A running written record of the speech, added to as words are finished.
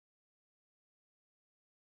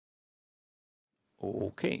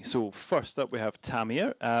Okay, so first up we have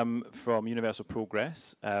Tamir from Universal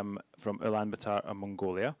Progress from Ulaanbaatar and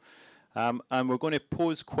Mongolia. And we're going to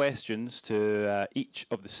pose questions to each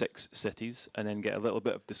of the 6 cities and then get a little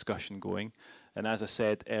bit of discussion going. And as I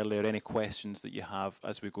said earlier, any questions that you have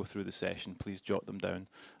as we go through the session, please jot them down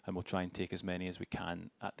and we'll try and take as many as we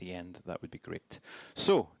can at the end. That would be great.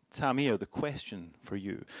 So, Tamir, the question for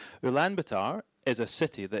you. Ulaanbaatar is a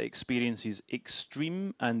city that experiences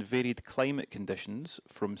extreme and varied climate conditions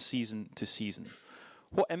from season to season.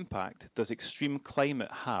 What impact does extreme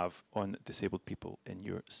climate have on disabled people in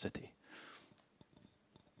your city?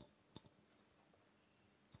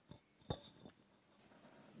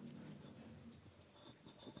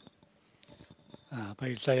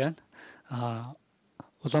 Баярлалаа.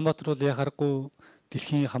 Улаанбаатар бол яг харахгүй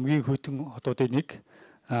дэлхийн хамгийн хүйтэн хотуудын нэг.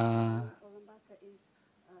 Ulaanbaatar is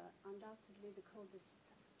undoubtedly the coldest,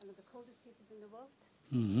 one of the coldest cities in the world.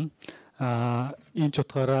 Энэ ч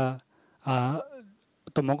утгаараа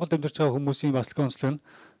одоо Монголд амьдарч байгаа хүмүүсийн бас онцлог нь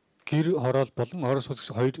гэр хороол болон орос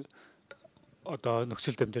улс хоёр одоо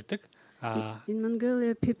нөхцөлд амьдардаг. In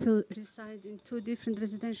Mongolia, people reside in 2 different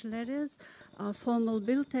residential areas, formal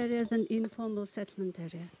built areas and informal settlement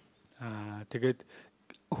area. Тэгээд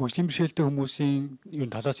хөгжлийн бэрхшээлтэй хүмүүсийн юу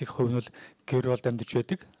талаас их хувь нь бол гэр оролд амьдарч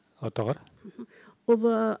байдаг одоогоор.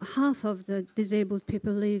 Over half of the disabled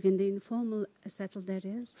people live in the informal settled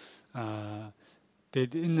areas.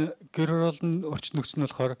 Тэгээд энэ гэр ороолны орчин нөхцөл нь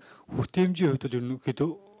болохоор хүртээмжийн хувьд бол ерөнхийдөө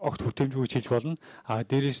огт хүртээмжгүй гэж хэлж болно.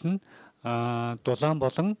 Дээрээс нь дулаан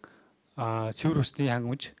болон цэвэр усны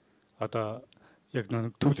хангамж одоо яг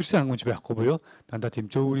нэг төвлөрсөн хангамж байхгүй буюу дандаа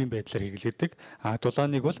тийм зөөврийн байдлаар хэрэглэдэг.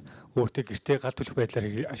 Дулааныг бол өөртөө гэртээ гал түлх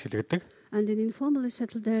байдлаар ашигладаг. And in informally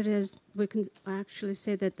settled areas, we can actually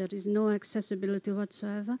say that there is no accessibility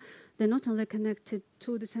whatsoever. They're not only connected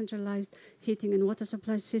to the centralized heating and water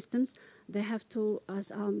supply systems, they have to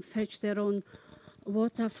fetch their own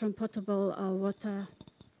water from potable water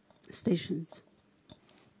stations.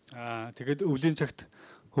 Тэгээд өвлийн цагт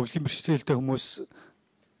хөгжлийн бэрхшээлтэй хүмүүс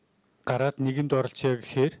гараад нийгэмд оролцъё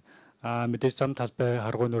гэхээр мэдээж зам талбай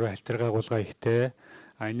харгуй нуруу халтаргаа гулгаа ихтэй.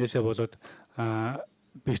 Энээсээ болоод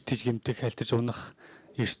бэртэж гэмтэх халтарж унах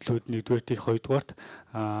эрсдлүүд нэгдүгээрт их хоёрдугаарт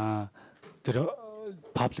тэр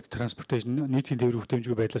public transportation нийтийн тээврийн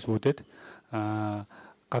хүртээмжгүй байдлаас үүдээд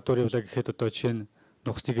гадуур явлаа гэхэд одоо жишээ нь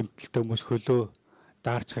нухцны гэмтэлтэй хүмүүс хөлөө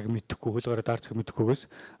даарцахыг мэдэхгүй хөлөөрөө даарцахыг мэдэхгүйгээс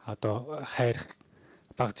одоо хайрах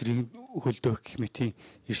баг зэргийн хөлдөөх гэх мэтийн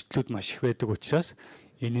эрсдлүүд маш их байдаг учраас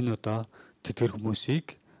энэ нь одоо тэтгэр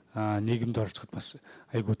хүмүүсийг нийгэмд оролцоход бас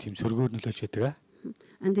айгүй тийм сөргөөр нөлөөж байдаг.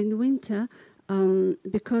 And in the winter,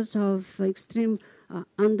 because of extreme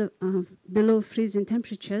below freezing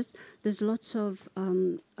temperatures, there's lots of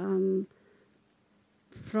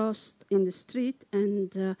frost in the street,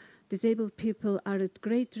 and disabled people are at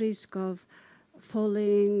great risk of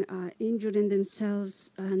falling, injuring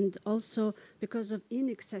themselves, and also because of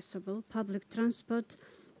inaccessible public transport,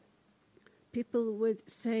 people with,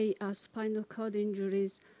 say, spinal cord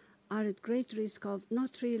injuries are at great risk of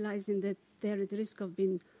not realizing that they're at risk of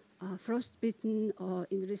being frostbitten or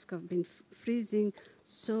in risk of being freezing.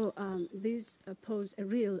 So these pose a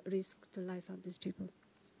real risk to life of these people.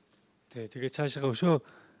 Тэгээ цаашаа өшөө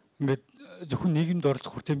ингээд зөвхөн нийгэмд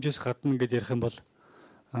оролцох хүртээмжээс гадна ингээд ярих юм бол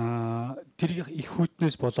тэр их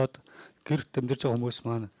хүйтнээс болоод гэрт амьдарч байгаа хүмүүс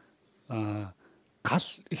маань гал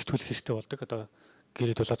их төлөх хэрэгтэй болдог. Одоо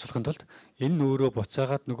гэрээ дулаацуулахын тулд энэ нь өөрөө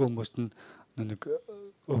буцаагаад нөгөө хүмүүст нь нэг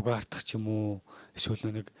угаартах ч юм уу эсвэл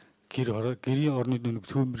нэг гэрийн орны нэг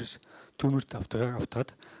төмөрт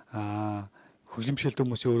автаад хөгжлийн бэрхшээлтэй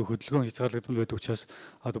хүмүүсийн өөрөө хөдөлгөөн хязгаарлагдсан байдаг учраас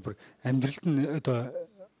одоо бүр амьдралд нь одоо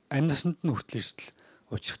амнасанд нь хүртэл эрсдэл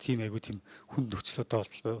учрах тийм айгүй тийм хүнд нөхцөл одоо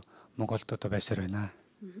Монголд одоо байсаар байна.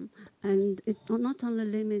 And it not only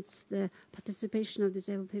limits the participation of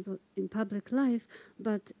disabled people in public life,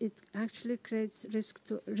 but it actually creates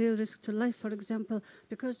real risk to life. For example,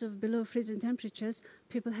 because of below freezing temperatures,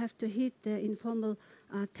 people have to heat their informal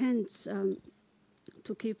tents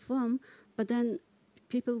to keep warm. But then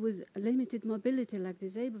people with limited mobility, like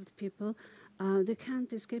disabled people, they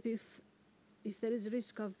can't escape if there is a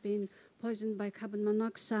risk of being poisoned by carbon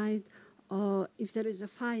monoxide or if there is a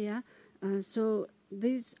fire. So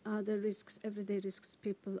these are the risks, everyday risks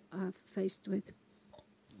people are faced with.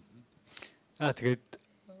 Тэгээд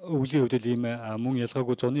өвлийн үед ийм мөн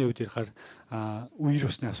ялгаагүй зуны үед ярихаар үер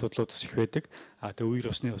усны асуудлууд бас их байдаг. Тэгээд үер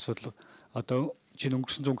усны асуудал одоо чинь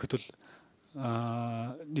өнгөрсөн 100 хэд бол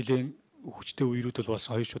нэлийн хүчтэй үерүүд бол бас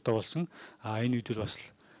 2 удаа болсон. Энэ үед бол бас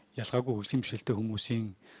ялгаагүй хөгжлийн бэрхшээлтэй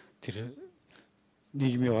хүмүүсийн тэр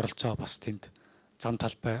нийгмийн оролцоо бас тэнд зам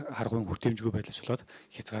талбай харгуйн хүртээмжгүй байдлаас болоод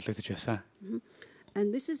хязгаарлагдаж байсан.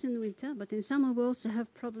 And this is in winter, but in summer we also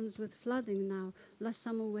have problems with flooding now. Last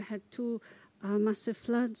summer we had 2 massive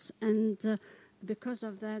floods, and because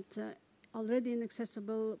of that, already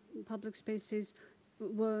inaccessible public spaces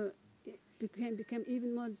became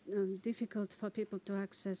even more difficult for people to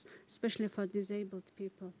access, especially for disabled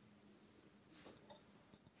people.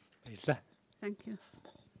 Thank you.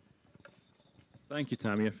 Thank you,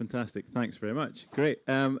 Tamir. Fantastic. Thanks very much. Great.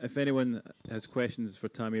 If anyone has questions for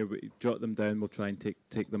Tamir, jot them down. We'll try and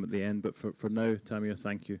take them at the end. But for now, Tamir,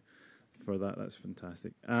 thank you for that. That's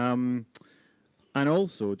fantastic. And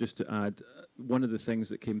also, just to add, one of the things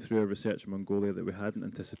that came through our research in Mongolia that we hadn't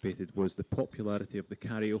anticipated was the popularity of the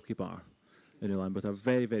karaoke bar in Ulaanbaatar.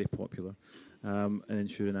 Very, very popular, and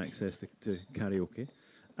ensuring access to karaoke.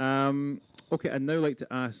 Okay, I'd now like to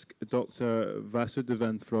ask Dr.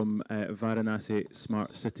 Vasudevan from Varanasi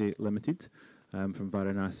Smart City Limited, from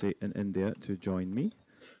Varanasi in India, to join me.